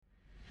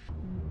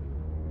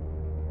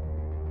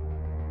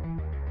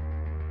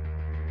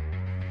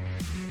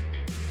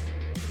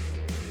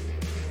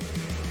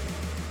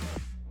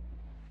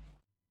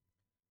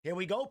Here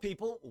we go,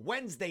 people.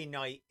 Wednesday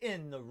night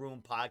in the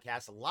room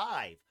podcast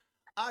live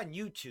on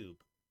YouTube.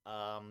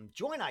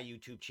 Join our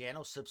YouTube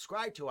channel,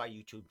 subscribe to our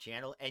YouTube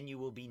channel, and you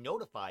will be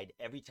notified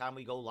every time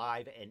we go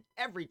live and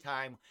every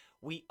time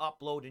we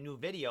upload a new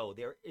video.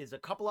 There is a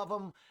couple of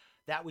them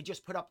that we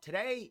just put up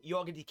today.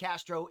 Yorgan De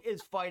Castro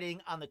is fighting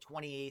on the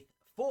 28th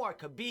for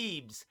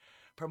Khabib's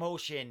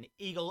promotion,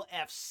 Eagle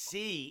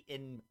FC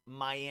in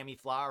Miami,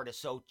 Florida.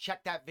 So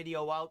check that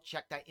video out,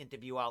 check that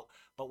interview out.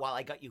 But while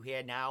I got you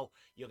here now,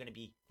 you're going to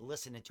be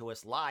listening to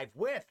us live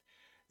with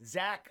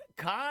Zach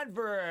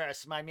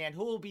Converse, my man,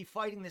 who will be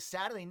fighting this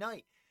Saturday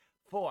night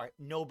for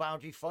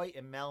Noboundary Fight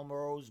in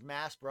Melrose,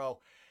 Mass, bro.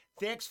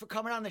 Thanks for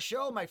coming on the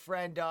show, my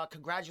friend.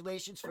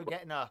 Congratulations for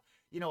getting a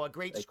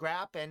great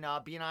scrap and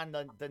being on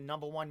the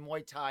 #1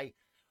 Muay Thai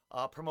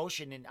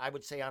promotion, and I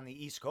would say on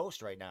the East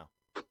Coast right now.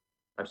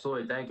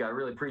 Absolutely. Thank you. I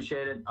really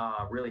appreciate it.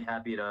 Really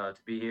happy to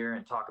be here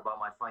and talk about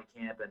my fight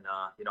camp and,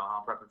 how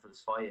I'm prepping for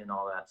this fight and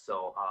all that.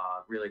 So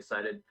really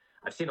excited.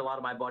 I've seen a lot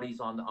of my buddies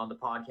on the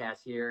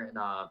podcast here and,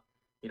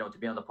 to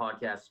be on the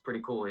podcast is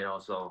pretty cool,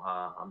 so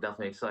I'm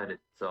definitely excited.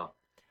 So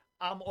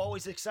I'm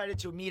always excited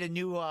to meet a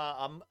new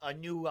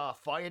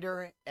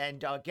fighter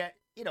and get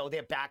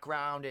their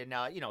background and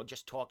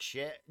just talk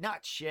shit.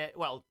 Not shit.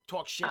 Well,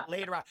 talk shit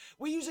later on.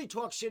 We usually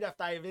talk shit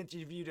after I've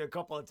interviewed a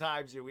couple of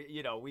times. And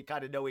we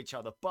kind of know each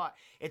other. But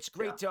it's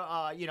great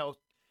to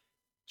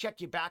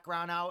check your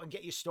background out and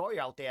get your story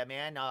out there,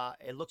 man.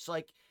 It looks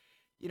like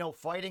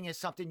fighting is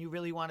something you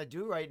really want to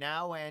do right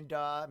now. And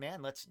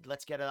man,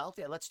 let's get it out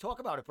there. Let's talk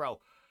about it, bro.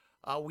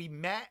 We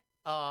met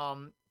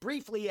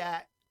briefly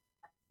at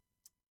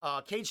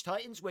Cage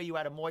Titans, where you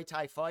had a Muay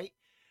Thai fight.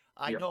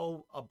 I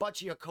know a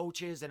bunch of your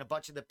coaches and a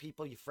bunch of the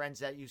people, your friends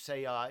that you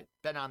say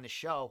been on the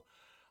show.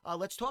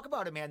 Let's talk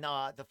about it, man.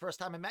 The first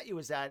time I met you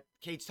was at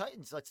Cage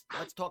Titans. Let's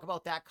talk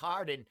about that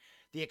card and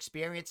the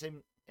experience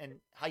and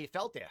how you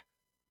felt there.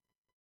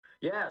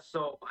 Yeah,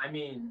 so I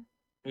mean,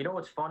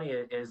 what's funny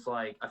is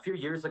like a few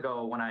years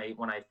ago when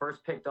I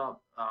first picked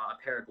up a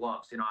pair of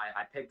gloves.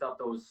 I picked up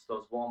those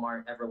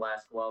Walmart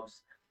Everlast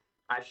gloves.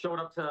 I showed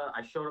up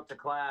to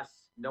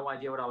class, no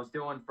idea what I was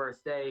doing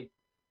first day.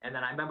 And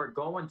then I remember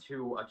going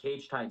to a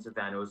Cage Titans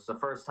event. It was the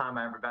first time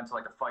I ever been to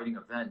like a fighting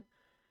event.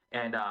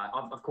 And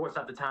of course,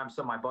 at the time,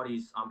 some of my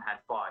buddies had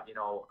fought,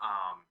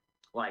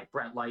 like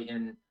Brent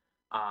Lighton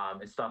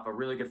and stuff, a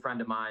really good friend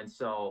of mine.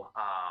 So,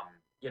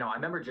 I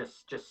remember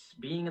just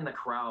being in the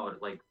crowd,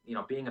 like,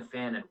 being a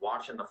fan and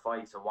watching the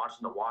fights and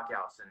watching the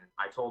walkouts. And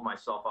I told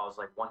myself, I was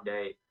like, one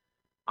day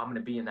I'm going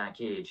to be in that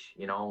cage,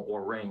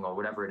 or ring or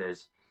whatever it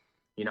is,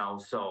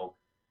 so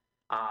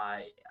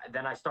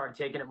then I started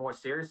taking it more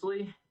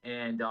seriously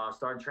and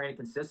started training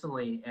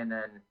consistently. And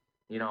then,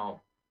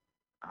 now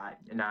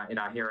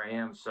here I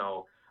am.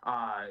 So,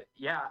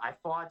 I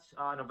fought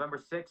November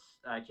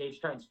 6th,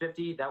 Cage Titans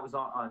 50. That was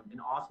an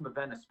awesome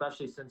event,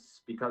 especially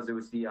because it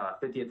was the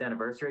 50th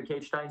anniversary of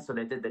Cage Titans. So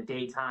they did the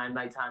daytime,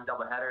 nighttime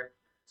doubleheader.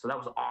 So that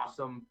was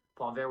awesome.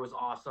 Paul Ver was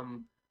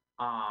awesome.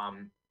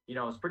 It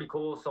was pretty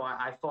cool. So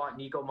I fought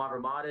Nico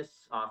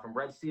Mavromatis from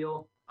Red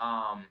Seal.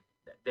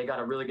 They got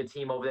a really good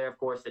team over there. Of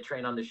course, they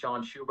train under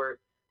Sean Schubert.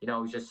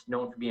 He's just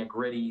known for being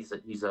gritty.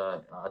 He's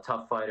a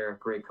tough fighter,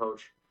 great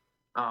coach.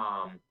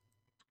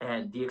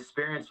 And the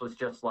experience was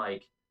just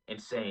like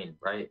insane,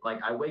 right?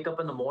 Like I wake up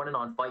in the morning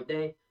on fight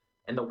day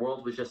and the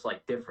world was just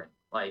like different.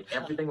 Like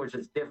everything was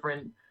just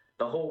different.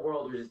 The whole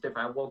world was just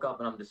different. I woke up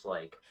and I'm just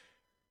like,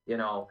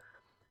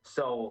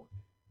 so,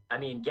 I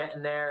mean,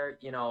 getting there,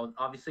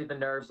 obviously the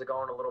nerves are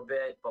going a little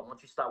bit, but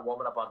once you start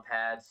warming up on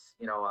pads,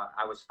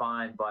 I was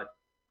fine. But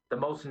the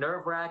most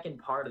nerve-wracking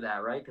part of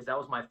that, right? Because that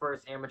was my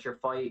first amateur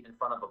fight in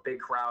front of a big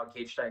crowd.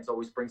 Cage Titans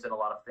always brings in a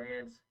lot of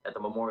fans at the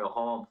Memorial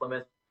Hall in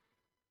Plymouth.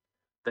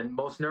 The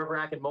most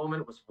nerve-wracking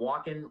moment was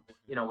walking,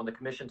 when the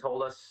commission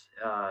told us,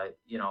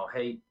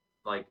 hey,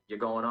 like, you're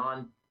going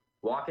on,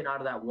 walking out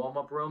of that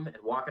warm-up room and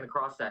walking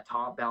across that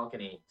top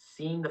balcony,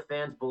 seeing the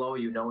fans below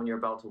you, knowing you're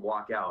about to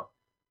walk out.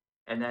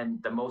 And then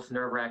the most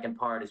nerve-wracking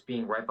part is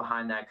being right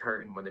behind that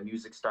curtain when the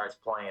music starts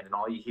playing and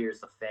all you hear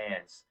is the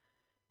fans.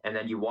 And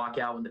then you walk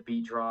out when the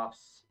beat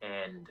drops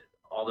and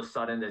all of a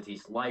sudden there's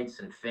these lights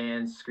and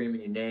fans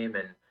screaming your name.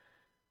 And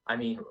I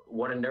mean,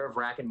 what a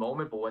nerve-wracking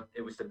moment, but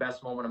it was the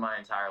best moment of my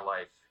entire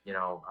life,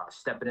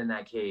 stepping in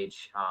that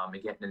cage and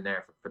getting in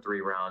there for 3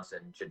 rounds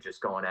and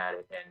just going at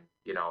it and,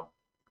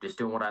 just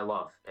doing what I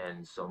love.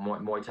 And so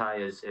Muay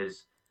Thai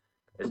is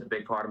a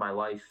big part of my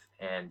life.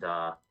 And,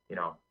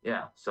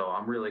 so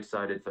I'm really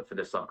excited for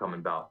this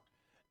upcoming bout.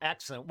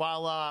 Excellent.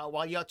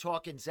 While you're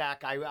talking,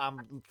 Zach,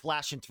 I'm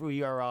flashing through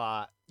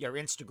your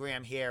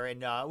Instagram here,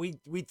 and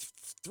we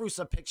threw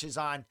some pictures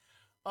on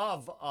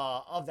of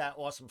that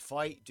awesome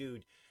fight,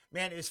 dude.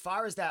 Man, as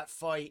far as that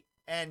fight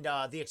and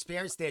the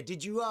experience there,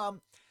 did you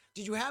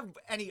have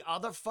any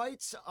other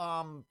fights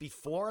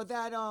before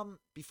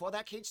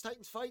that Cage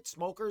Titans fight,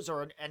 smokers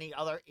or any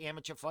other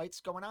amateur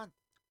fights going on?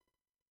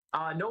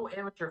 No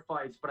amateur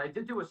fights, but I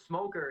did do a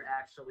smoker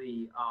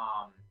actually.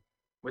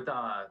 With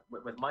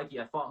Mikey,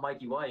 I fought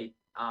Mikey White.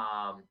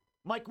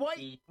 Mike White.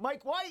 He,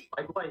 Mike White.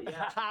 Mike White,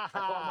 yeah. I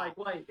fought Mike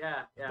White,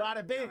 yeah.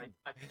 Bada bing.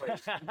 Mike White.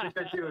 He's a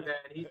good dude, man.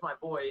 He's my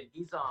boy.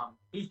 He's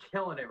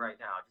killing it right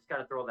now. Just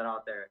gotta throw that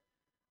out there.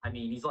 I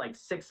mean, he's like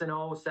 6-0,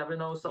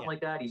 7-0, something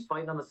like that. He's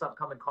fighting on this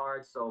upcoming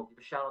card. So give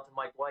a shout out to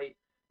Mike White.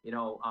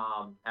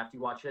 After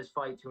you watch his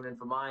fight, tune in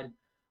for mine.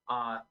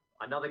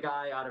 Another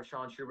guy out of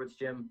Sean Schubert's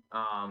gym.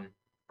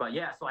 But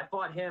yeah, so I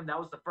fought him. That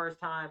was the first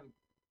time,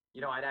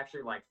 I'd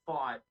actually like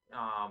fought.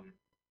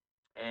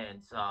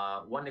 And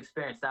what an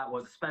experience that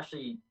was,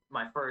 especially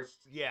my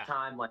first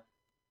time, like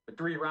the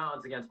 3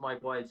 rounds against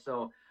Mike White.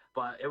 So,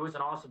 but it was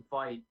an awesome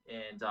fight,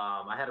 and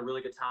I had a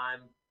really good time.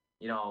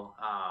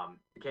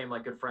 Became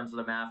like good friends with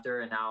him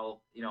after, and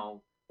now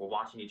we're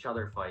watching each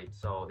other fight.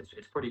 So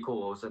it's pretty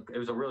cool. It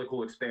was a really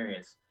cool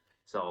experience.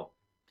 So,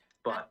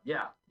 but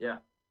yeah.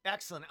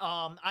 Excellent.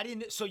 I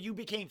didn't. So you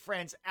became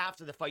friends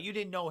after the fight. You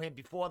didn't know him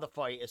before the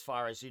fight, as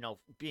far as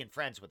being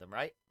friends with him,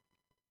 right?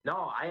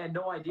 No, I had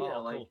no idea.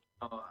 Oh,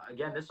 cool.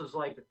 Again, this was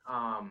like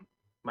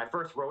my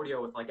first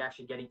rodeo with like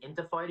actually getting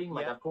into fighting.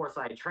 Like, of course,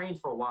 I had trained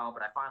for a while,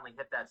 but I finally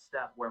hit that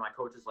step where my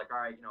coach is like, all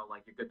right,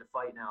 like you're good to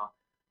fight now.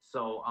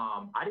 So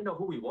I didn't know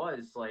who he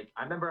was. Like,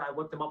 I remember I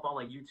looked him up on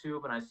like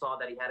YouTube, and I saw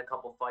that he had a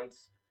couple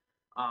fights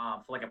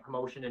for like a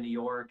promotion in New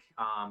York,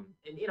 and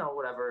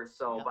whatever.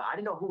 So, but I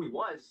didn't know who he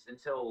was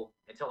until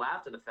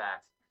after the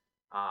fact.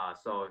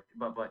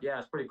 But yeah,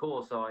 it's pretty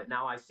cool. So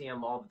now I see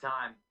him all the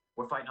time.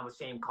 We're fighting on the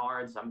same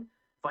cards. I'm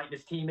fighting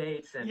his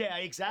teammates, and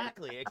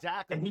exactly.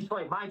 And he's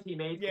fighting my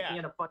teammates. He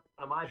ended up fighting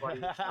one of my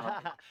buddies.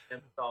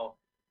 And so,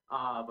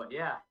 but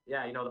yeah,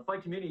 the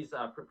fight community is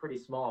pretty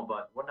small,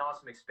 but what an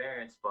awesome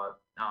experience. But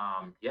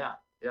yeah.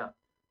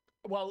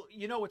 Well,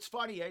 it's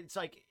funny. It's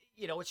like,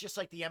 it's just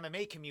like the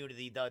MMA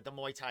community, the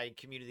Muay Thai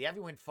community.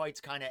 Everyone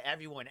fights kind of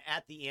everyone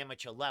at the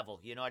amateur level.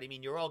 You know what I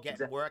mean? You're all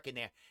getting work in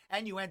there,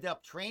 and you end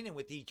up training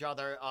with each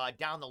other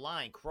down the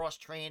line, cross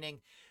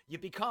training. You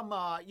become,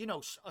 a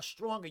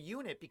stronger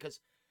unit, because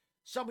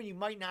someone you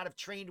might not have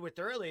trained with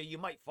earlier, you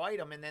might fight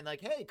them, and then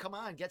like, hey, come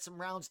on, get some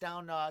rounds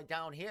down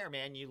here,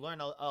 man. You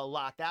learn a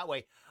lot that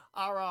way.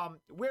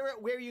 Where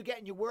are you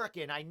getting your work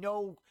in? I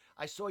know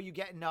I saw you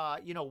getting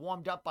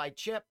warmed up by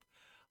Chip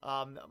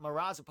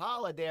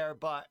Marazapala there,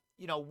 but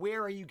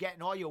where are you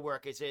getting all your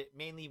work? Is it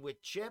mainly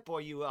with Chip, or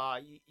you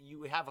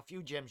have a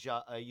few gyms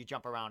you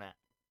jump around at?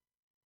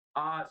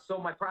 So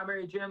my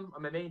primary gym,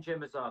 my main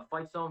gym is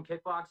Fight Zone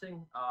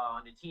Kickboxing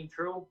on the Team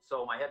True.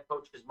 So my head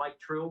coach is Mike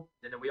True,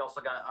 and then we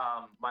also got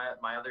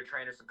my other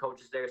trainers and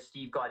coaches there,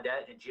 Steve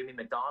Gaudette and Jimmy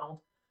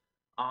McDonald.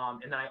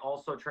 And then I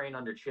also train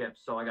under Chip.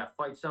 So I got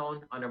Fight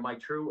Zone under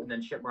Mike True, and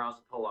then Chip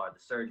Marazapala, the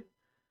surgeon.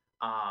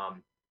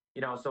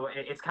 So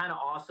it's kind of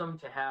awesome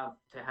to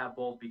have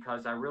both,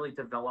 because I really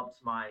developed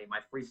my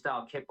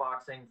freestyle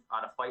kickboxing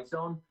out of Fight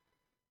Zone,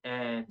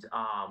 and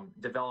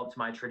developed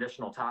my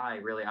traditional Thai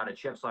really out of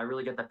Chip. So I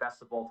really get the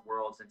best of both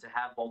worlds, and to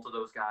have both of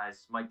those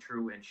guys, Mike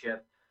True and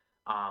Chip,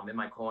 in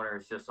my corner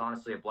is just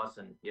honestly a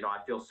blessing. I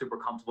feel super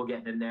comfortable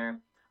getting in there.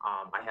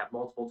 I have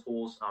multiple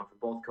tools for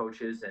both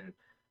coaches,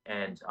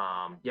 and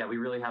we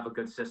really have a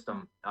good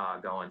system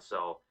going.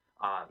 So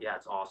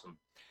it's awesome.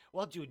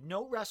 Well, dude,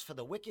 no rest for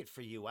the wicked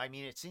for you. I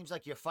mean, it seems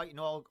like you're fighting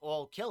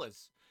all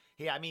killers.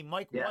 Yeah, I mean,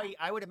 Mike White,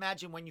 I would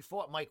imagine when you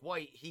fought Mike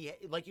White, he,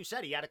 like you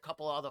said, he had a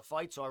couple other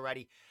fights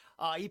already.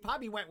 He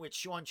probably went with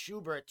Sean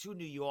Schubert to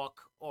New York,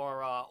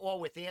 or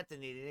with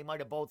Anthony. They might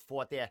have both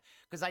fought there.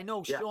 Because I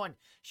know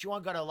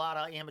Sean got a lot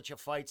of amateur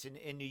fights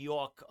in New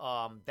York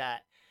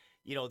that,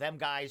 them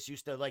guys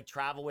used to like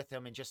travel with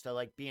him and just to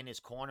like be in his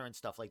corner and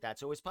stuff like that.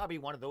 So it's probably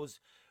one of those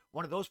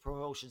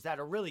promotions that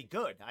are really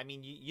good. I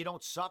mean, you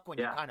don't suck when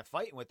you're kind of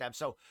fighting with them.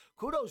 So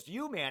kudos to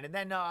you, man. And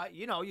then,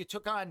 you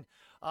took on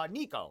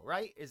Nico,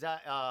 right? Is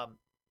that,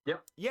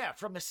 Yep. Yeah,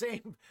 from the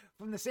same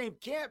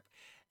camp.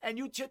 And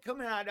you took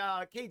him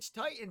at Cage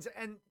Titans.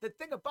 And the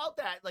thing about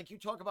that, like you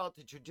talk about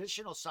the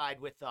traditional side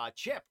with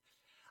Chip,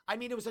 I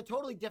mean, it was a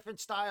totally different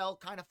style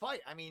kind of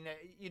fight. I mean,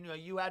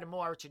 you had a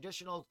more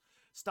traditional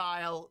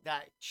style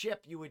that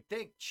Chip, you would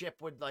think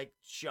Chip would like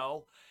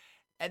show.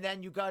 And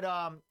then you got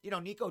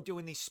Nico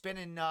doing these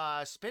spinning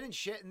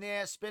shit in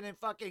there, spinning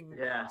fucking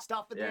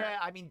stuff in there.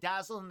 I mean,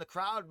 dazzling the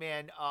crowd,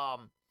 man.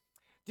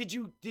 Did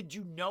you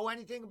know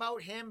anything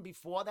about him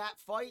before that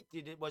fight?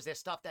 Was there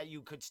stuff that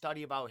you could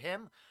study about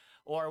him,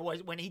 or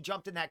was when he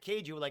jumped in that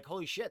cage you were like,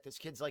 holy shit, this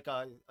kid's like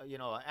an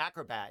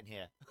acrobat in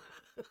here?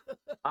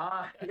 So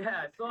I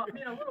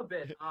mean, a little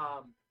bit.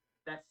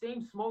 That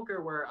same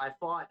smoker where I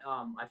fought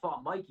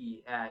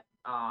Mikey at,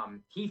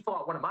 he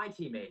fought one of my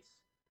teammates.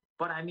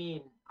 But I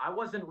mean, I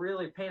wasn't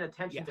really paying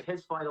attention to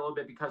his fight a little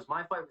bit, because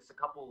my fight was a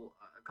couple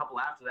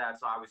after that,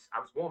 so I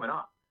was warming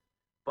up.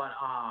 But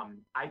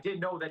I did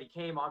know that he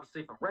came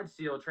obviously from Red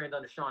Seal, trained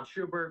under Sean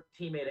Schubert,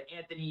 teammate of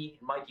Anthony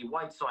and Mikey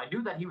White. So I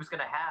knew that he was going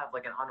to have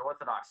like an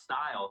unorthodox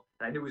style,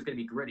 and I knew he was going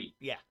to be gritty.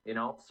 Yeah.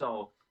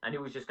 So I knew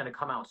he was just going to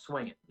come out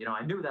swinging.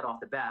 I knew that off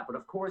the bat. But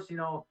of course,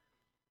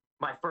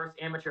 my first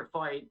amateur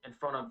fight in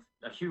front of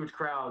a huge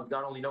crowd,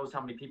 God only knows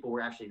how many people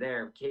were actually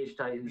there. Cage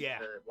Titans,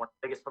 one of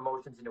the biggest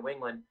promotions in New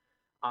England.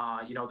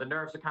 The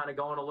nerves are kind of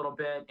going a little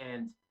bit,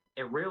 and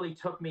it really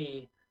took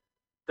me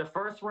the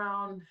first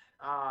round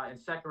and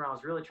second round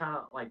was really trying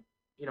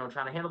to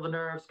trying to handle the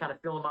nerves, kind of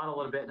feel them out a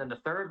little bit. And then the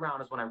third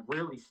round is when I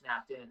really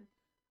snapped in.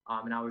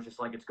 And I was just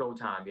like, it's go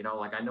time,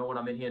 like I know what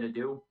I'm in here to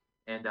do.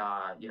 And,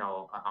 I'm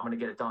going to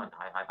get it done.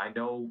 I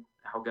know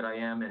how good I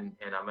am, and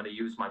I'm going to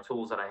use my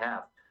tools that I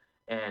have.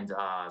 And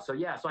so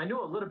I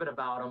knew a little bit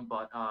about him,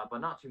 but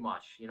not too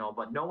much,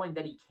 but knowing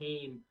that he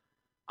came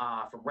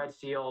from Red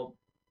Seal,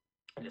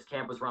 and his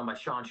camp was run by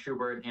Sean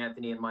Schubert,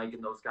 Anthony, and Mike,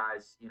 and those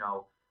guys,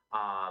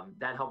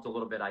 that helped a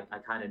little bit. I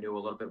kind of knew a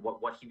little bit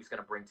what he was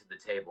going to bring to the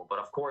table. But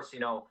of course, he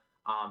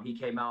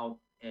came out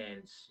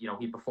and,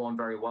 he performed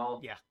very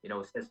well. Yeah.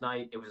 His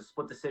night, it was a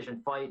split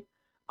decision fight.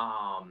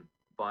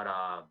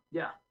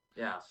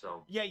 Yeah.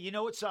 So yeah,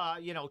 it's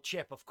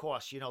Chip, of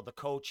course, the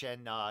coach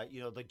and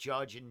the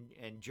judge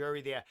and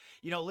jury there.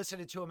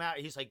 Listening to him out,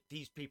 he's like,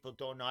 these people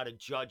don't know how to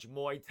judge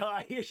Muay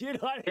Thai. You know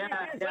what I mean?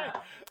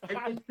 Yeah.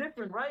 It's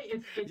different, right?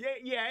 It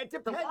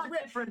depends.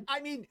 Different. I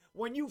mean,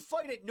 when you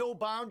fight at No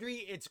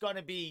Boundary, it's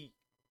gonna be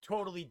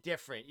totally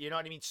different. You know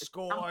what I mean?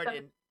 Scored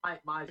and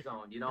my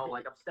zone,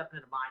 like I'm stepping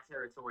into my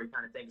territory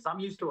kind of thing. Because I'm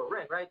used to a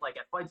ring, right? Like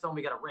at Fight Zone,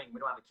 we got a ring. We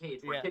don't have a cage.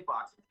 We're a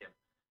kickboxing gym.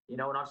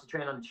 And obviously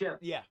train on the Chip.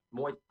 Yeah.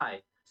 Muay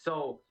Thai.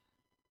 So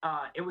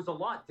it was a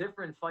lot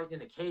different fighting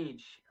in a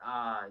cage,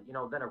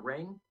 than a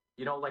ring,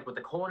 like with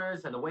the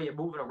corners and the way you're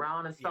moving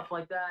around and stuff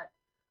like that.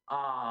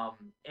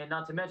 And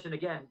not to mention,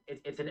 again,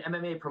 it's an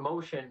MMA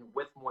promotion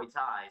with Muay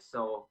Thai.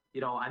 So,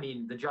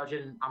 the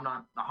judging, I'm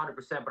not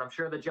 100%, but I'm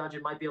sure the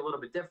judging might be a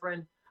little bit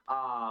different.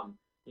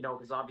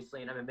 Because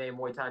obviously in MMA,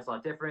 Muay Thai is a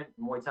lot different.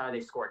 Muay Thai,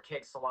 they score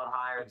kicks a lot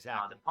higher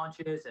than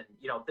punches and,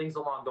 things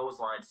along those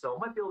lines. So it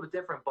might be a little bit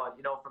different. But,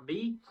 for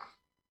me,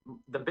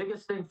 the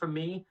biggest thing for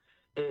me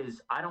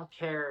is I don't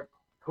care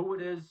who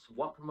it is,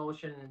 what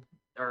promotion,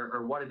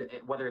 or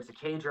whether it's a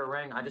cage or a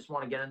ring. I just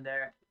want to get in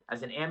there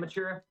as an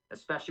amateur,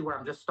 especially where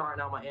I'm just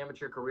starting out my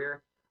amateur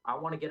career. I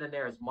want to get in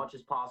there as much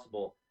as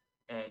possible,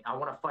 and I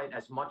want to fight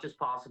as much as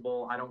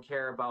possible. I don't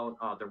care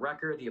about the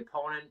record, the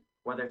opponent,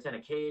 whether it's in a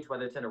cage,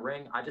 whether it's in a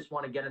ring. I just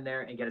want to get in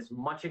there and get as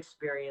much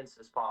experience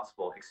as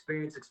possible.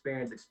 Experience.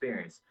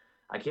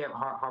 I can't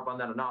harp on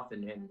that enough,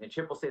 and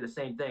Chip will say the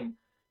same thing.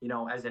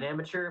 As an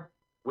amateur,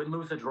 win,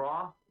 lose, or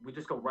draw, we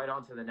just go right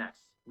on to the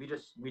next. We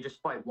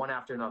just fight one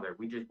after another.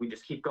 We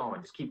just keep going,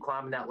 just keep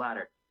climbing that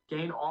ladder.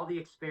 Gain all the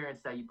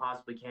experience that you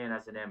possibly can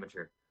as an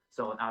amateur.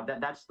 So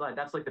that's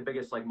like the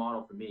biggest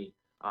model for me,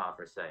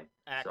 per se.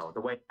 So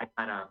the way I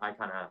kind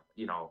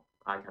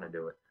of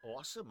do it.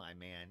 Awesome, my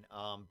man.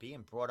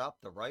 Being brought up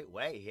the right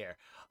way here.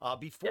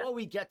 Before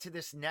we get to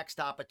this next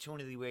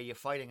opportunity where you're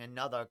fighting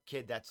another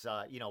kid that's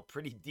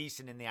pretty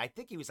decent in there. I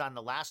think he was on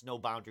the last No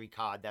Boundary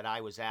card that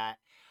I was at.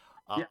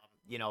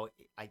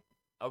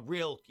 A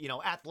real,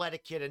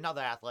 athletic kid,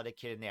 another athletic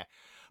kid in there.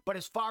 But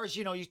as far as,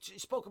 you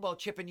spoke about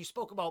Chip and you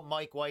spoke about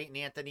Mike White and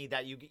Anthony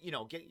that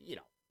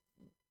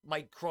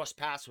might cross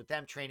paths with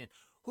them training.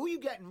 Who are you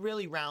getting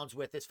really rounds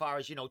with as far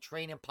as,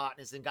 training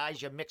partners and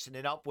guys you're mixing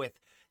it up with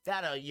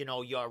that are,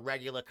 your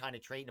regular kind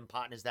of training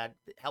partners that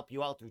help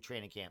you out through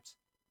training camps?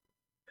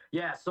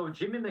 Yeah, so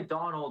Jimmy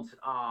McDonald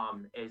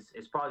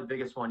is probably the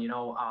biggest one.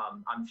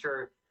 I'm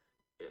sure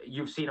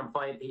you've seen him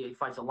fight. He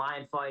fights a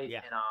lion fight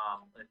in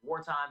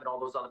wartime and all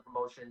those other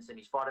promotions, and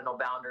he's fought at No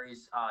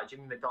Boundaries.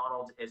 Jimmy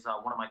McDonald is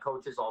one of my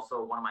coaches,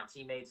 also one of my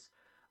teammates.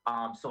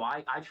 So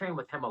I train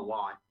with him a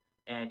lot,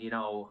 and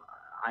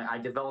I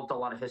developed a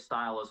lot of his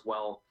style as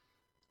well,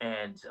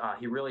 and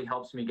he really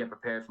helps me get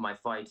prepared for my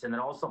fights. And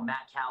then also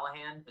Matt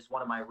Callahan is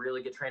one of my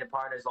really good training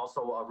partners, also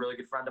a really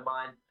good friend of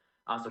mine.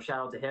 So shout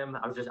out to him.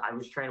 I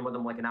was training with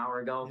him like an hour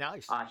ago.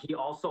 Nice. He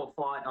also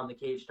fought on the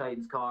Cage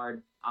Titans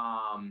card.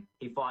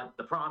 He fought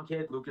the prom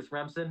kid, Lucas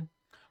Remsen.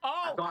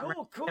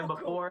 Oh, cool.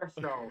 Before,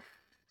 so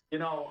hey,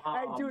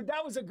 dude,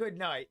 that was a good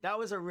night. That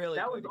was a really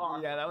good.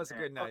 Awesome, yeah, that was a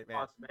good night, man.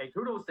 Awesome, man.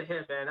 Kudos to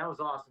him, man. That was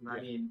awesome. Yeah.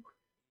 I mean,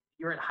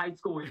 you're in high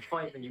school, you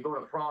fight, and you go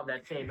to prom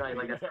that same night.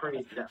 Like, that's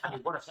crazy. I mean,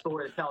 what a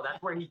story to tell.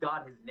 That's where he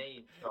got his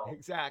name. So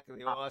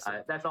exactly. Awesome.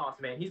 That's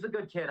awesome, man. He's a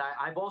good kid.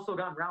 I've also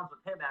gotten rounds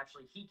with him,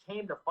 actually. He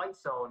came to Fight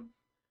Zone.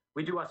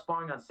 We do our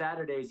sparring on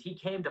Saturdays. He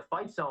came to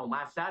Fight Zone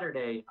last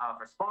Saturday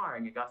for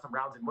sparring and got some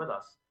rounds in with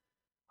us.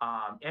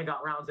 And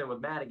got rounds in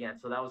with Matt again.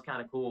 So that was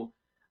kind of cool.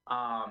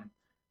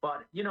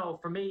 But,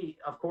 for me,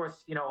 of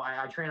course,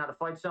 I train out of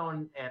Fight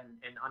Zone and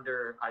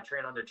I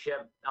train under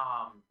Chip.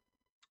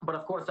 But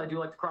of course, I do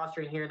like to cross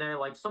train here and there.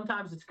 Like,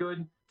 sometimes it's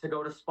good to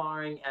go to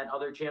sparring at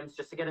other gyms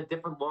just to get a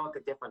different look, a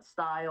different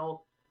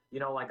style.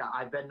 Like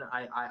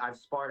I've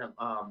sparred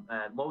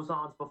at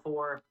Lozon's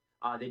before.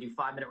 They do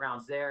 5-minute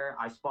rounds there.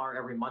 I spar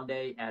every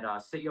Monday at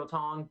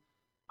Sityodtong.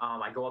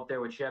 I go up there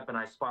with Chip and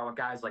I spar with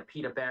guys like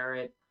Peter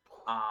Barrett.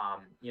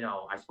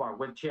 I spar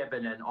with Chip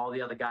and then all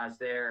the other guys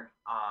there.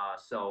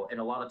 And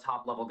a lot of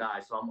top level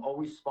guys. So I'm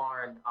always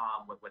sparring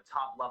with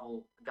top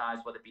level guys,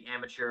 whether it be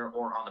amateur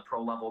or on the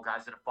pro level,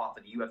 guys that have fought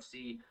for the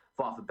UFC,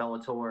 fought for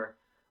Bellator,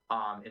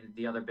 and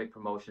the other big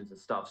promotions and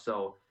stuff.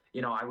 So,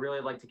 I really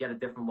like to get a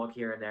different look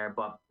here and there.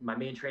 But my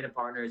main training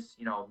partners,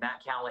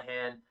 Matt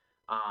Callahan,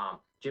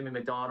 Jimmy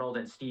McDonald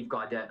and Steve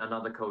Gaudette,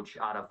 another coach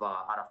out of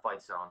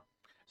Fight Zone.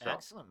 So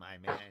Excellent, my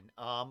man.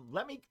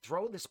 Let me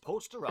throw this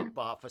poster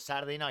up for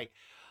Saturday night.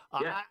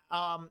 yeah,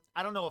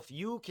 I don't know if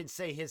you can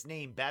say his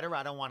name better.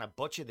 I don't want to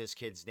butcher this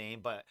kid's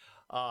name, but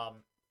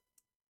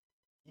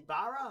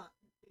Ibarra?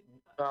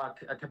 Cabrera. I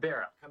think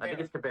Cabrera.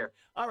 it's Cabrera.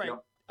 All right.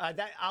 Yep.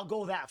 That I'll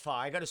go that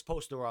far. I got his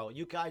poster out.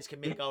 You guys can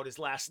make out his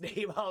last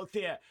name out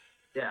there.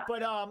 Yeah.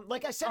 But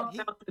like I said,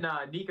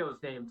 Nico's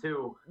name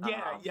too.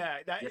 yeah. Yeah.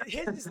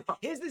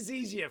 His is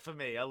easier for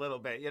me a little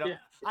bit. You know, Yeah.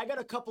 I got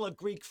a couple of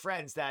Greek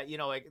friends that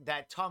like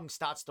that tongue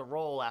starts to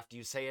roll after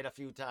you say it a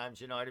few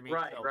times. You know what I mean?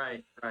 Right, So,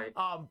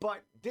 right.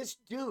 but this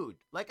dude,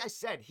 like I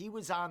said, he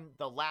was on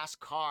the last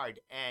card,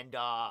 and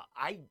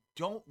I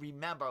don't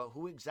remember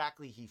who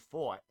exactly he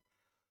fought,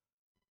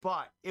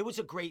 but it was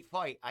a great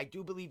fight. I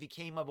do believe he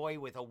came away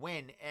with a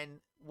win.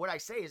 And what I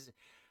say is,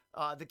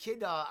 the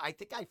kid, I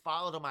think I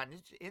followed him on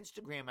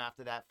Instagram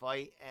after that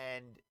fight,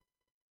 and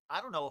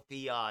I don't know if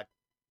he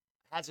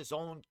has his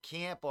own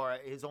camp or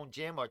his own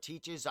gym or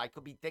teaches. I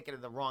could be thinking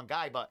of the wrong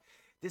guy, but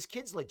this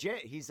kid's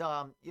legit. He's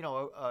a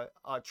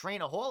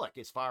trainaholic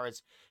as far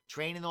as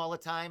training all the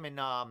time, and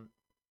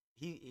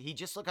he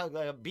just looked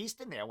like a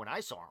beast in there when I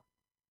saw him.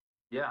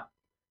 Yeah.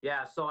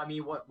 Yeah. So I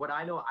mean, what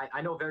I know,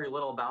 I know very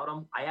little about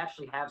him. I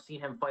actually have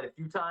seen him fight a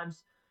few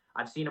times.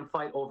 I've seen him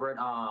fight over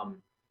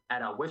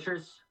at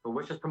Wishers, the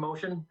Wishers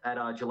promotion at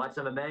Gillette's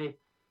MMA,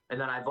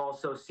 and then I've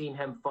also seen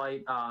him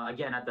fight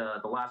again at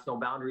the last No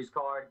Boundaries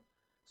card.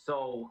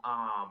 So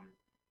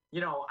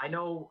I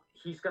know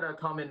he's gonna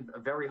come in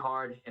very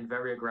hard and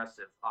very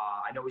aggressive.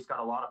 I know he's got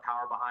a lot of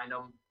power behind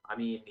him. I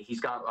mean, he's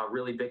got a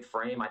really big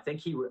frame. I think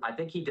he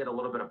did a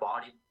little bit of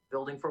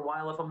bodybuilding for a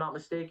while, if I'm not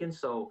mistaken.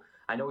 So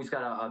I know he's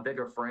got a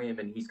bigger frame,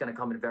 and he's going to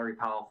come in very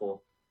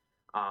powerful.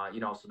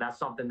 So that's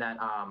something that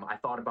I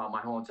thought about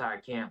my whole entire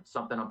camp,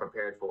 something I'm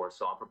prepared for.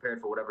 So I'm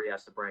prepared for whatever he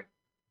has to bring.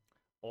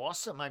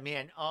 Awesome, my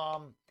man.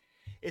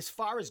 As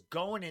far as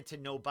going into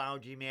No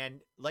Boundary,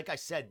 man, like I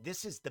said,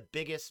 this is the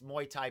biggest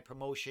Muay Thai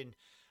promotion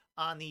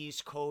on the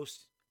East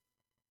Coast.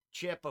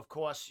 Chip, of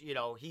course,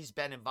 he's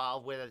been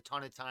involved with it a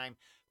ton of time,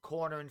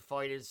 cornering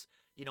fighters,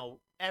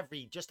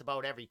 just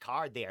about every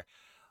card there.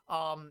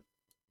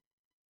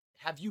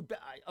 Have you been,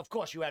 of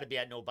course, you had to be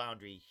at No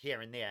Boundary here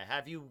and there.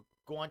 Have you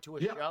gone to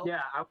a show? Yeah,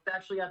 I was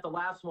actually at the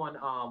last one.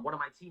 One of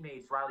my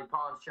teammates, Riley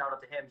Pons, shout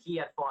out to him. He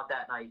had fought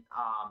that night.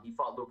 He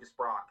fought Lucas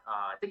Brock.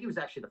 I think he was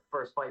actually the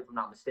first fight, if I'm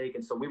not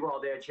mistaken. So we were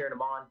all there cheering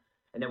him on,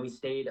 and then we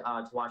stayed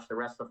to watch the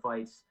rest of the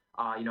fights.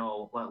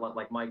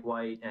 Like Mike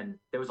White, and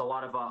there was a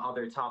lot of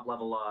other top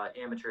level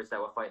amateurs that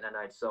were fighting that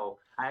night. So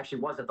I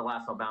actually was at the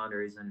last No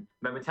Boundaries, and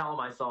remember telling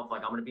myself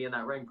like I'm going to be in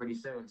that ring pretty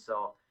soon.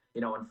 So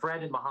and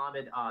Fred and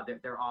Muhammad,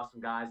 they're awesome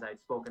guys. I had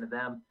spoken to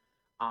them.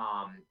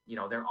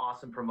 They're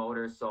awesome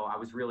promoters. So I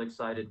was really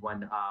excited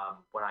when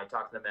I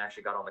talked to them and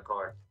actually got on the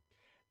card.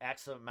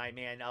 Excellent, my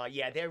man.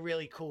 They're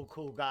really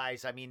cool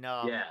guys. I mean,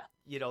 Yeah.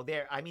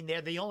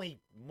 they're the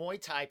only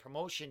Muay Thai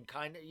promotion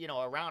kind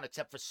of, around,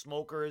 except for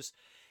Smokers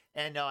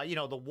and,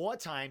 the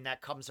wartime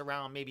that comes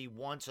around maybe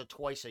once or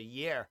twice a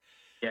year.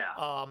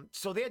 Yeah.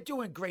 So they're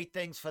doing great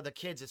things for the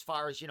kids as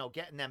far as,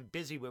 getting them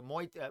busy with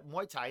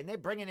Muay Thai. And they're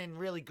bringing in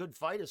really good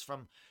fighters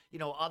from,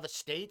 other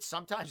states,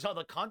 sometimes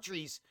other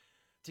countries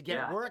to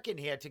get work in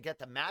here to get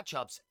the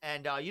matchups.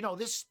 And,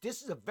 this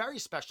is a very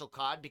special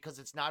card because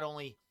it's not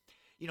only,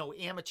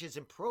 amateurs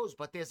and pros,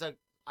 but there's a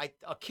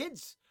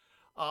kids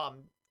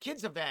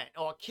event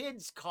or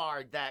kids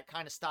card that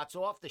kind of starts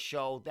off the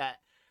show that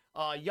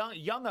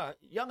younger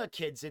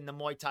kids in the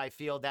Muay Thai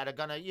field that are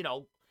gonna,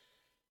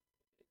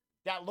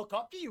 that look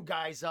up to you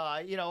guys,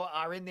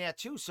 are in there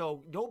too.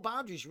 So No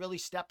Boundaries really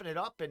stepping it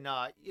up, and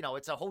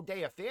it's a whole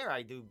day affair,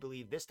 I do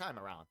believe, this time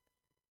around.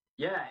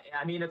 Yeah,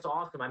 I mean it's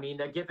awesome. I mean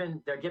they're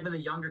giving the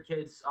younger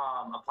kids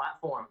a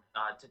platform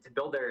to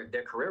build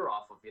their career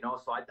off of.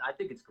 So I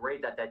think it's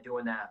great that they're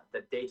doing that,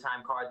 the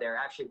daytime card there.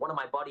 Actually, one of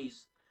my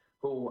buddies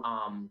who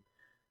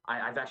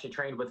I've actually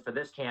trained with for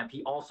this camp,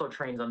 he also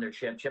trains under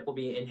Chip. Chip will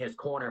be in his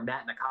corner,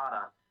 Matt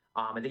Nakata.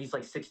 I think he's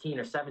like 16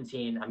 or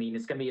 17. I mean,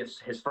 it's going to be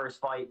his first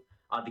fight.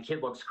 The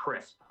kid looks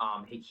crisp.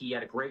 He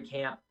had a great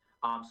camp.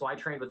 So I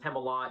trained with him a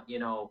lot,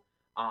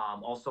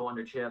 also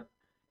under Chip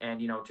and,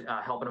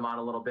 helping him out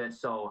a little bit.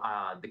 So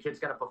the kid's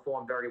going to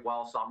perform very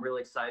well. So I'm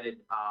really excited,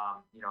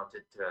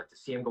 to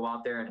see him go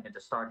out there and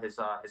to start his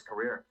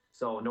career.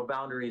 So No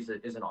Boundaries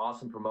is an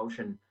awesome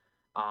promotion.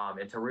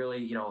 And to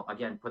really,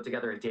 again, put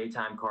together a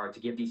daytime card to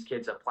give these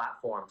kids a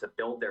platform to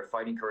build their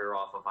fighting career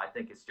off of, I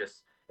think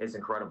it's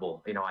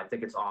incredible. I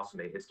think it's awesome.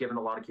 It's given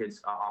a lot of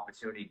kids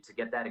opportunity to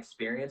get that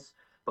experience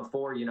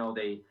before,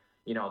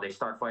 they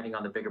start fighting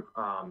on the bigger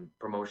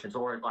promotions,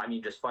 or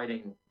just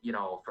fighting,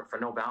 for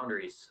No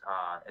Boundaries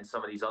and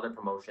some of these other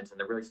promotions, and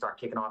they really start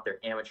kicking off their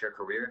amateur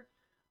career.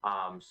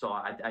 So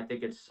I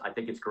think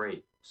it's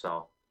great.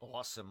 So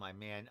awesome, my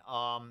man.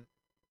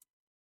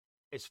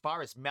 As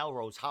far as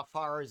Melrose, how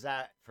far is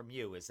that from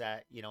you? Is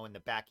that, in the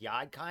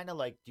backyard kind of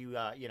like, do you,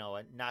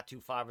 not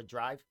too far of a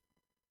drive?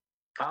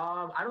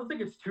 I don't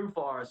think it's too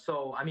far.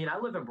 So, I mean, I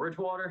live in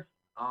Bridgewater.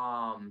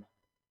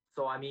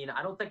 So I mean,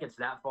 I don't think it's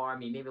that far. I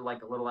mean, maybe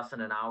like a little less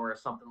than an hour or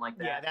something like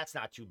Yeah, that. that's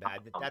not too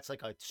bad. That's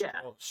like a Yeah,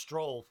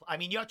 stroll. I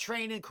mean, you're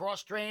training,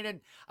 cross training.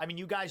 I mean,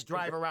 you guys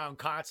drive around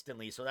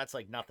constantly, so that's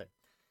like nothing.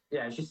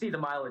 yeah. You should see the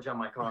mileage on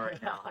my car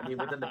right now. I mean,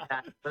 within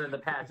the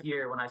past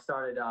year, when I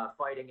started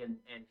fighting and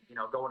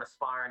going to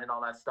sparring and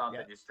all that stuff,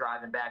 Yeah. and just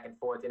driving back and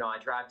forth. I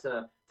drive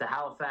to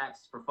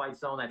Halifax for Fight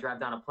Zone. I drive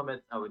down to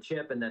Plymouth with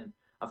Chip, and then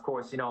of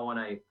course, when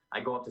I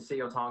go up to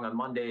Seotong on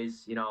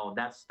Mondays,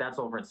 that's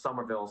over in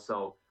Somerville,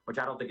 so which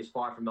I don't think is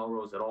far from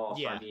Melrose at all.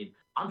 So Yeah. I mean,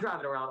 I'm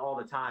driving around all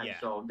the time, Yeah.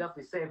 so I'm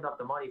definitely saving up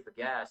the money for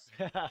gas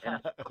and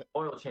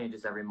oil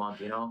changes every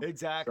month.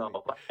 Exactly.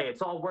 So, but hey,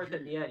 it's all worth it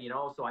in the end.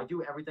 So I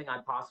do everything I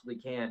possibly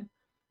can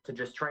to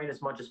just train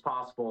as much as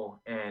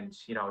possible and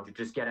to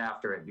just get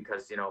after it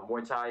because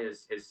Muay Thai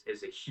is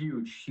a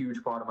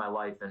huge part of my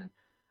life and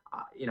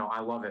I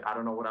love it. I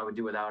don't know what I would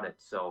do without it.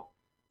 So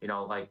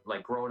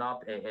like growing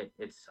up,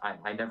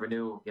 I never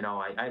knew.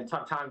 I had a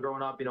tough time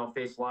growing up.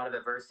 Faced a lot of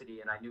adversity,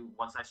 and I knew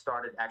once I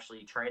started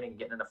actually training,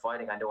 getting into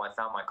fighting, I knew I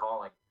found my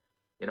calling.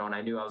 And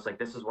I knew I was like,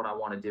 this is what I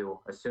want to do.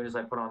 As soon as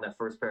I put on that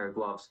first pair of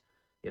gloves,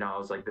 I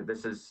was like,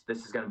 this is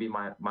going to be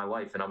my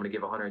life, and I'm going to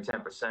give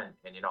 110%.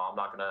 And I'm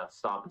not going to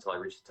stop until I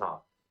reach the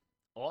top.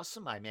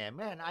 Awesome, my man.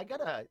 Man, I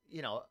gotta,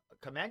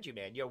 commend you,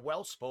 man. You're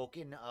well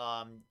spoken.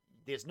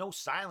 There's no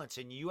silence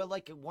in you. You are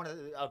like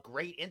a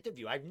great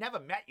interview. I've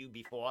never met you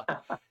before,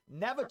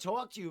 never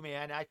talked to you,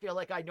 man. I feel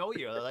like I know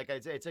you. Like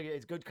it's a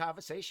good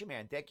conversation,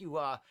 man. Thank you,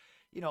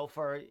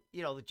 for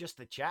just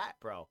the chat,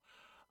 bro.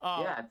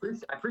 Yeah,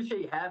 I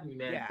appreciate you having me,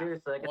 man. Yeah,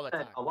 Seriously, like all I the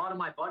said, time. a lot of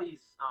my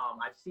buddies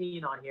I've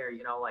seen on here,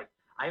 like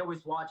I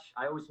always watch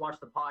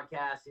the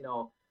podcast,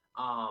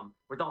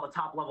 with all the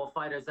top level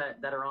fighters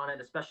that are on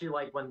it, especially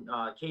like when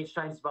Cage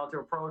Titan's about to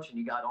approach and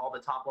you got all the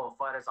top level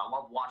fighters. I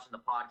love watching the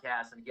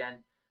podcast. And again,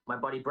 my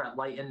buddy Brett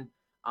Lighton,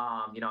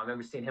 I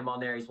remember seeing him on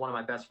there. He's one of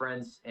my best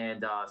friends,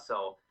 and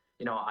so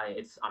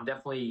I'm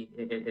definitely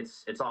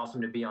it's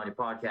awesome to be on your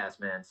podcast,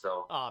 man.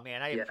 So Oh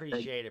man, I yeah,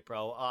 appreciate it,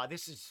 bro.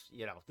 This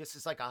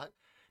is like a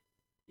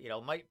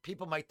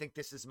people might think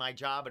this is my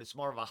job, but it's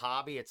more of a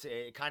hobby.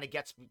 It kind of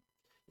gets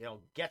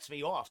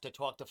me off to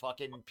talk to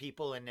fucking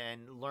people and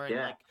learn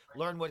Yeah.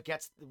 learn what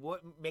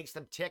makes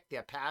them tick,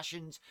 their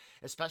passions,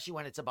 especially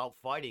when it's about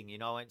fighting.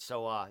 And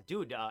so,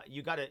 dude,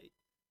 you got it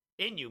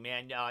in you,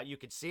 man. You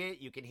can see it,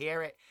 you can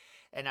hear it,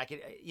 and I can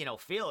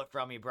feel it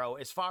from you, bro.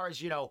 As far as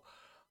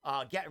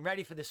getting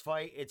ready for this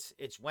fight,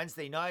 it's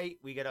Wednesday night.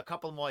 We got a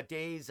couple more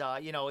days.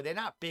 They're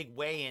not big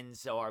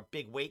weigh-ins or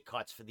big weight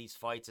cuts for these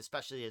fights,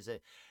 especially as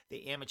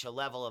the amateur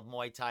level of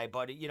Muay Thai.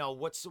 But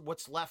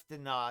what's left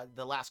in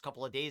the last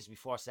couple of days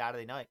before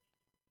Saturday night?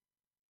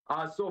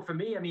 So for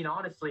me, I mean,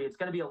 honestly, it's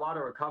going to be a lot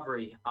of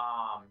recovery.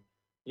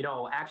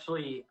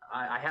 Actually,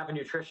 I have a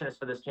nutritionist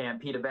for this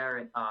camp, Peter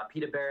Barrett.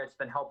 Peter Barrett's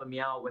been helping me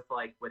out with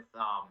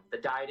the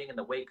dieting and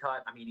the weight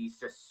cut. I mean, he's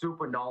just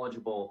super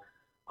knowledgeable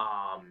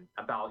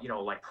about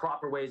like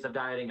proper ways of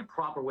dieting and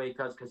proper weight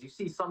cuts, because you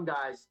see some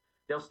guys,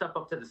 they'll step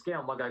up to the scale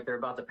and look like they're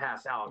about to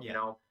pass out.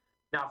 Yeah.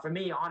 Now for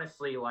me,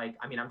 honestly, like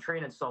I mean, I'm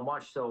training so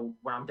much, so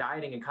when I'm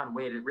dieting and cutting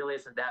weight, it really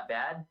isn't that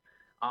bad.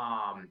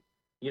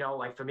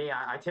 Like for me,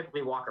 I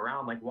typically walk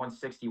around like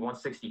 160,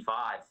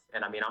 165,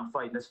 and I mean, I'm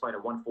fighting this fight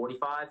at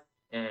 145,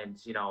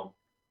 and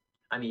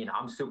I mean,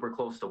 I'm super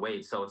close to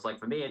weight, so it's like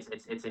for me,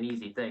 it's an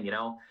easy thing.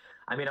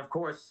 I mean, of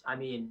course, I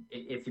mean,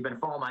 if you've been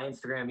following my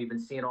Instagram, you've been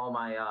seeing all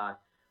my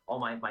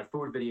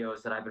food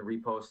videos that I've been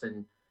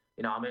reposting.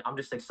 I'm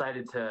just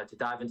excited to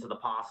dive into the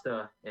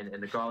pasta and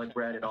the garlic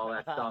bread and all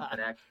that stuff, and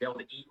actually be able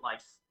to eat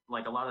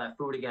like a lot of that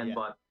food again. Yeah.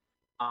 But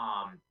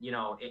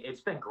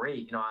it's been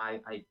great. I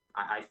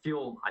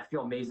feel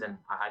amazing.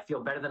 I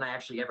feel better than I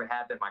actually ever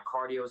have been. My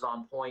cardio is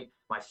on point.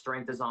 My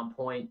strength is on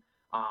point.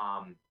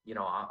 I'm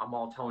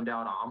all toned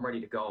out. I'm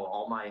ready to go.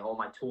 All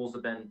my tools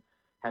have been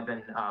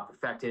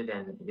perfected,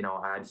 and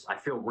I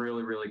feel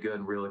really, really good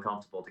and really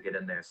comfortable to get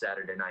in there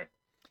Saturday night.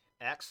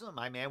 Excellent,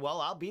 my man. Well,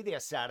 I'll be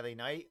there Saturday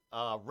night,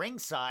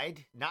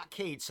 ringside, not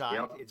cage side.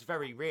 Yep. It's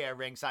very rare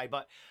ringside,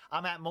 but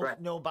I'm at most Right.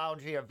 No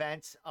Boundary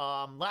events.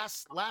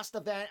 Last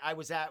event I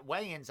was at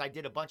weigh-ins. I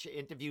did a bunch of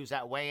interviews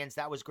at weigh-ins.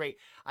 That was great.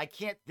 I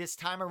can't this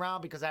time around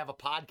because I have a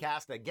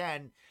podcast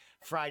again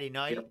Friday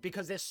night, Yep.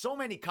 because there's so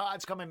many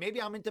cards coming.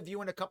 Maybe I'm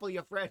interviewing a couple of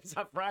your friends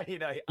on Friday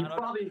night. You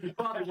probably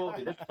will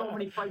be. There's so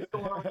many fights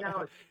going on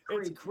now.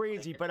 It's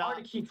crazy, but hard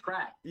to keep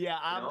track. yeah,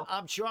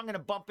 I'm sure I'm gonna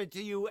bump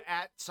into you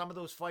at some of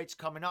those fights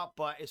coming up.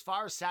 But as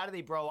far as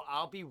Saturday, bro,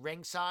 I'll be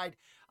ringside.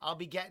 I'll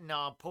be getting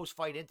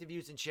post-fight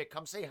interviews and shit.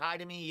 Come say hi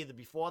to me either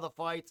before the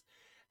fights,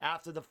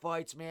 after the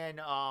fights,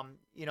 man.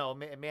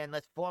 Man,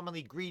 let's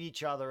formally greet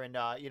each other and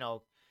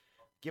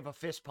give a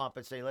fist pump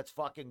and say, let's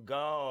fucking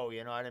go.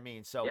 You know what I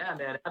mean? So Yeah,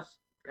 man.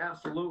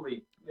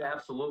 Absolutely,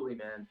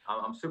 man.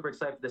 I'm super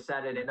excited for the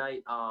Saturday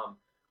night. I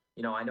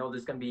know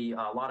there's going to be a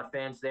lot of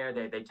fans there.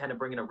 They tend to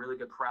bring in a really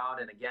good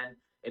crowd, and again,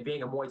 it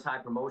being a Muay Thai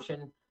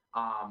promotion,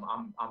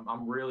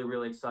 I'm really,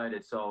 really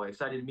excited. So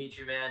excited to meet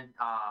you, man.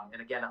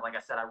 And again, like I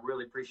said, I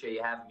really appreciate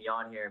you having me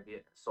on here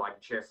so I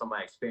can share some of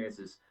my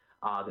experiences.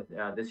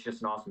 This is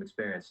just an awesome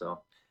experience.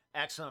 So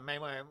Excellent,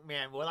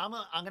 man. Well,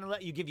 I'm gonna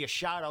let you give your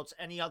shout outs,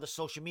 any other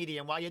social media,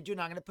 and while you're doing,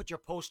 I'm gonna put your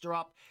poster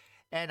up,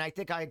 and I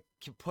think I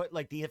can put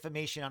like the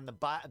information on the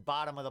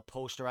bottom of the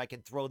poster. I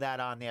can throw that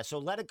on there. So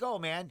let it go,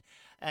 man,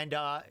 and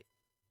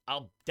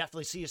I'll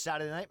definitely see you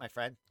Saturday night, my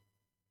friend.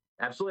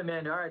 Absolutely,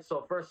 man. All right.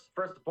 So first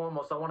and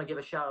foremost, I want to give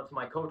a shout out to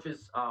my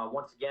coaches.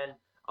 Once again,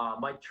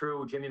 Mike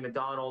True, Jimmy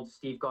McDonald,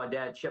 Steve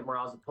Gaudet, Chip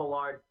Morales, and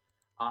Pollard.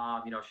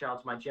 Shout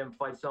out to my gym,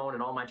 Fight Zone,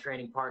 and all my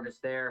training partners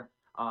there.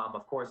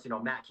 Of course,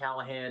 Matt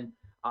Callahan,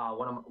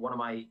 one of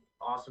my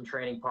awesome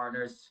training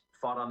partners,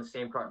 fought on the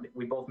same card.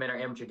 We both made our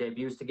amateur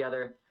debuts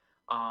together.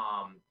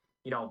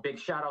 Big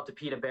shout out to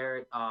Peter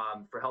Barrett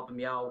for helping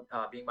me out,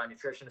 being my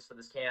nutritionist for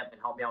this camp and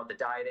help me out with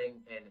the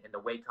dieting and the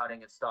weight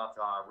cutting and stuff.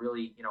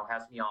 Really,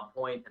 has me on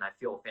point, and I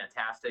feel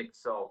fantastic.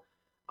 So,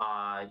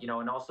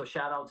 and also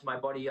shout out to my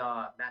buddy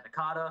Matt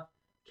Nakata.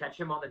 Catch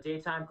him on the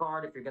daytime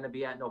card if you're going to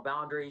be at No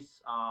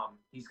Boundaries.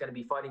 He's going to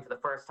be fighting for the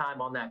first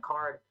time on that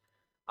card.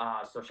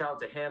 So shout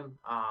out to him.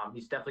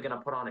 He's definitely going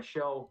to put on a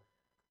show.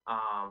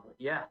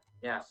 Yeah.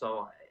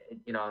 So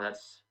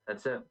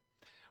that's it.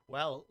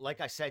 Well,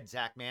 like I said,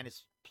 Zach, man,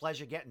 it's a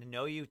pleasure getting to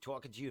know you,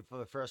 talking to you for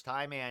the first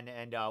time,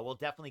 and we'll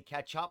definitely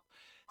catch up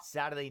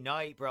Saturday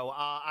night, bro.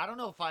 I don't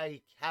know if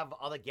I have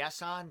other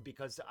guests on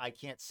because I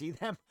can't see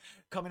them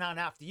coming on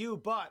after you,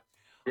 but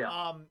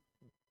Yeah.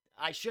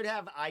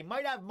 I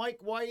might have Mike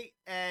White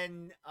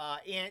and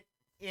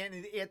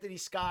Anthony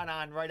Scott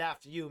on right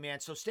after you, man.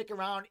 So stick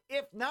around.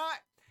 If not,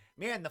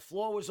 man, the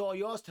floor was all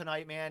yours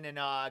tonight, man,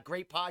 and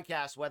great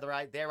podcast,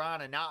 whether they're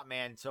on or not,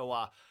 man.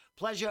 So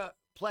pleasure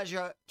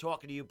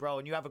talking to you, bro,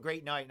 and you have a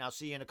great night, and I'll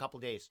see you in a couple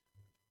days.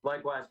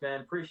 Likewise,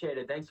 man. Appreciate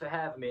it. Thanks for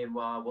having me, and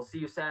we'll see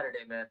you Saturday,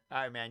 man.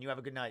 All right, man. You have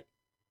a good night.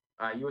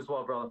 All right, you as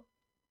well, brother.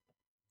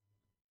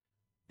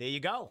 There you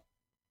go.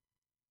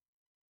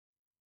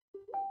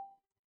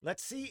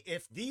 Let's see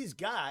if these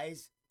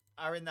guys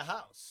are in the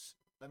house.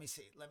 Let me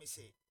see.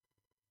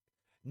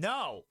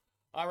 No.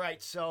 All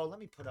right, so let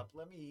me put up,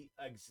 what am I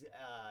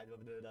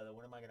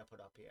going to put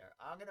up here?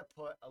 I'm going to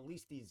put at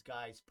least these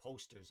guys'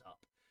 posters up.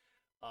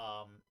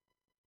 I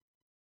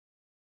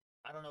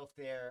don't know if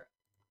they're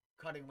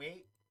cutting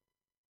weight.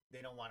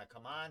 They don't want to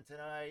come on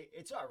tonight.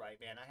 It's all right,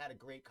 man. I had a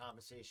great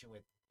conversation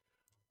with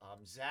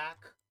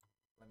Zach.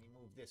 Let me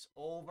move this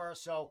over.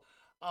 So,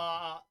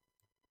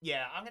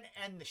 yeah, I'm going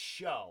to end the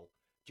show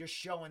just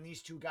showing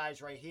these two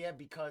guys right here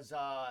because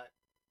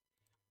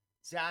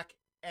Zach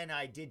and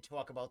I did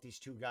talk about these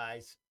two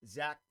guys.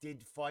 Zach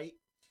did fight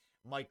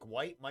Mike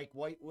White. Mike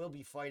White will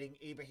be fighting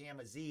Abraham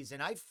Aziz,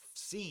 and I've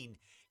seen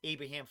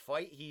Abraham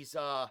fight.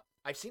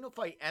 I've seen him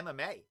fight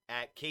MMA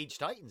at Cage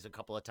Titans a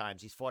couple of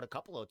times. He's fought a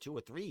couple of 2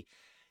 or 3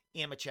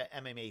 amateur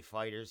MMA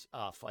fights.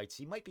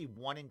 He might be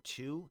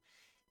 1-2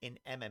 in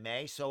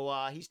MMA. So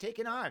he's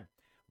taking on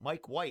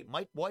Mike White.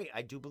 Mike White,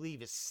 I do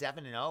believe, is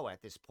 7-0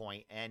 at this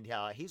point, and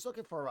he's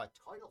looking for a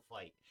title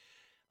fight.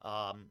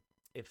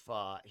 If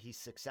he's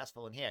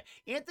successful in here.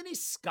 Anthony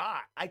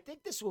Scott, I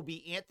think this will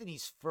be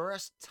Anthony's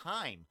first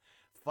time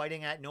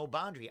fighting at No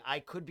Boundary. I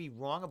could be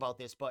wrong about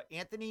this, but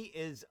Anthony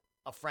is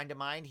a friend of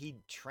mine. He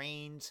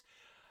trains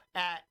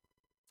at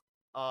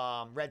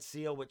Red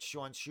Seal with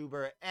Sean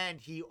Schubert,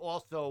 and he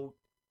also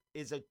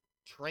is a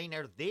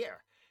trainer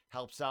there.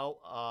 Helps out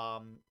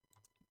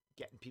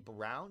getting people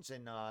rounds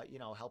and,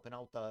 helping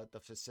out the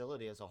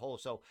facility as a whole.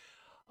 So,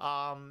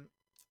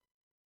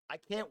 I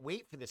can't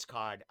wait for this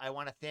card. I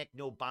want to thank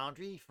No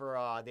Boundary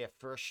for their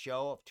first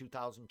show of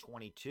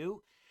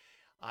 2022.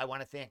 I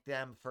want to thank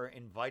them for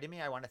inviting me.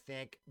 I want to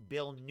thank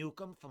Bill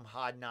Newcomb from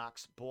Hard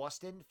Knocks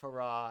Boston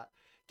for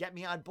getting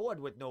me on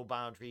board with No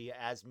Boundary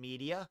as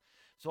media.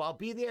 So I'll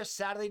be there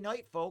Saturday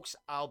night, folks.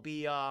 I'll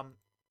be hanging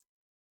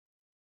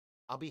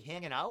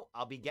out.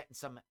 I'll be getting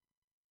some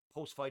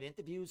post-fight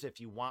interviews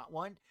if you want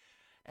one,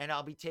 and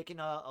I'll be taking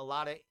a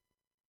lot of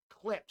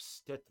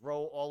clips to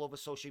throw all over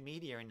social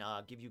media and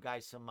give you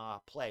guys some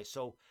play.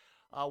 So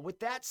with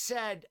that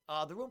said,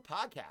 the Room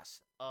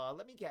Podcast,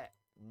 let me get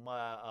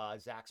my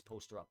Zach's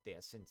poster up there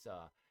since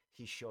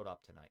he showed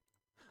up tonight.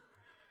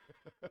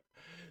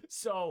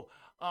 So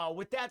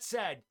with that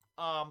said,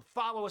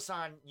 follow us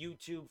on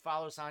YouTube,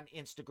 follow us on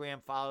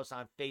Instagram, follow us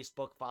on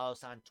Facebook, follow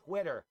us on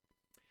Twitter.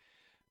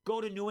 Go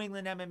to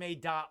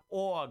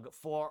newenglandmma.org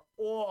for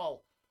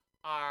all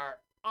our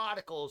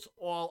articles,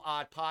 all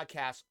our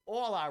podcasts,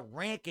 all our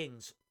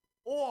rankings,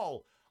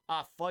 all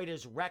our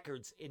fighters'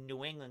 records in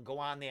New England. Go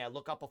on there,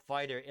 look up a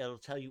fighter. It'll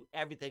tell you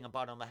everything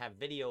about them. They'll have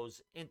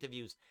videos,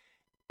 interviews.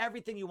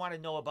 Everything you want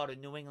to know about a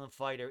New England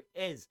fighter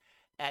is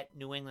at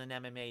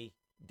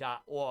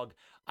newenglandmma.org.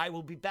 I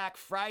will be back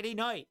Friday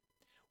night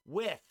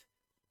with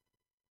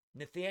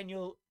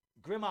Nathaniel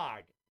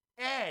Grimard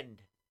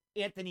and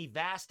Anthony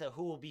Vasta,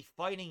 who will be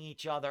fighting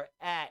each other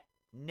at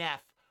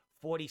NEF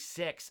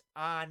 46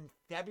 on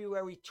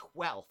February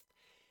 12th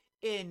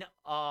in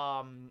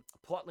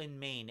Portland,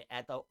 Maine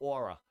at the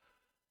Aura.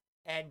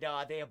 And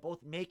they are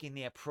both making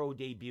their pro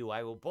debut.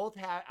 I will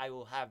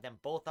have them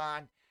both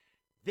on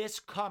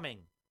this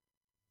coming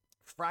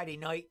Friday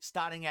night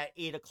starting at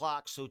 8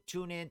 o'clock. So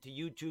tune in to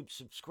YouTube,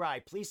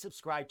 subscribe. Please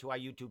subscribe to our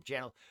YouTube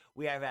channel.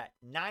 We are at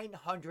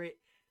 900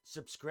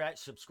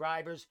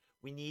 subscribers.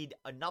 We need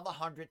another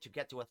 100 to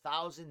get to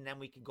 1,000. And then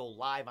we can go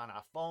live on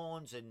our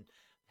phones and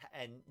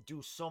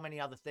do so many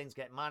other things,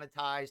 get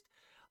monetized.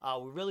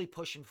 We're really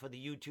pushing for the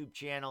YouTube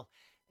channel.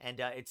 And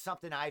it's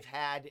something I've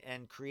had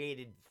and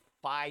created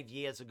 5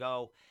 years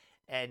ago.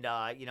 And,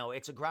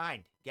 it's a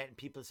grind getting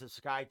people to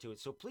subscribe to it.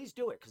 So please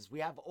do it, because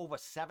we have over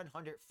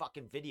 700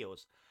 fucking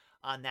videos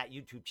on that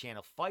YouTube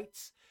channel.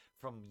 Fights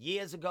from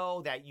years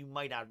ago that you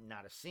might not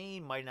have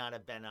seen, might not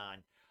have been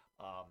on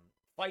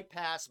Fight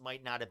Pass,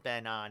 might not have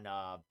been on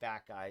I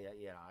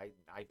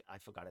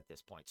forgot at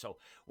this point. So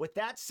with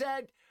that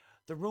said,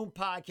 the Room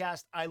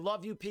Podcast, I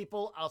love you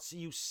people. I'll see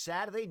you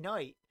Saturday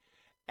night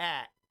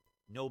at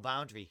No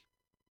Boundary.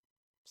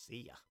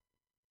 See ya.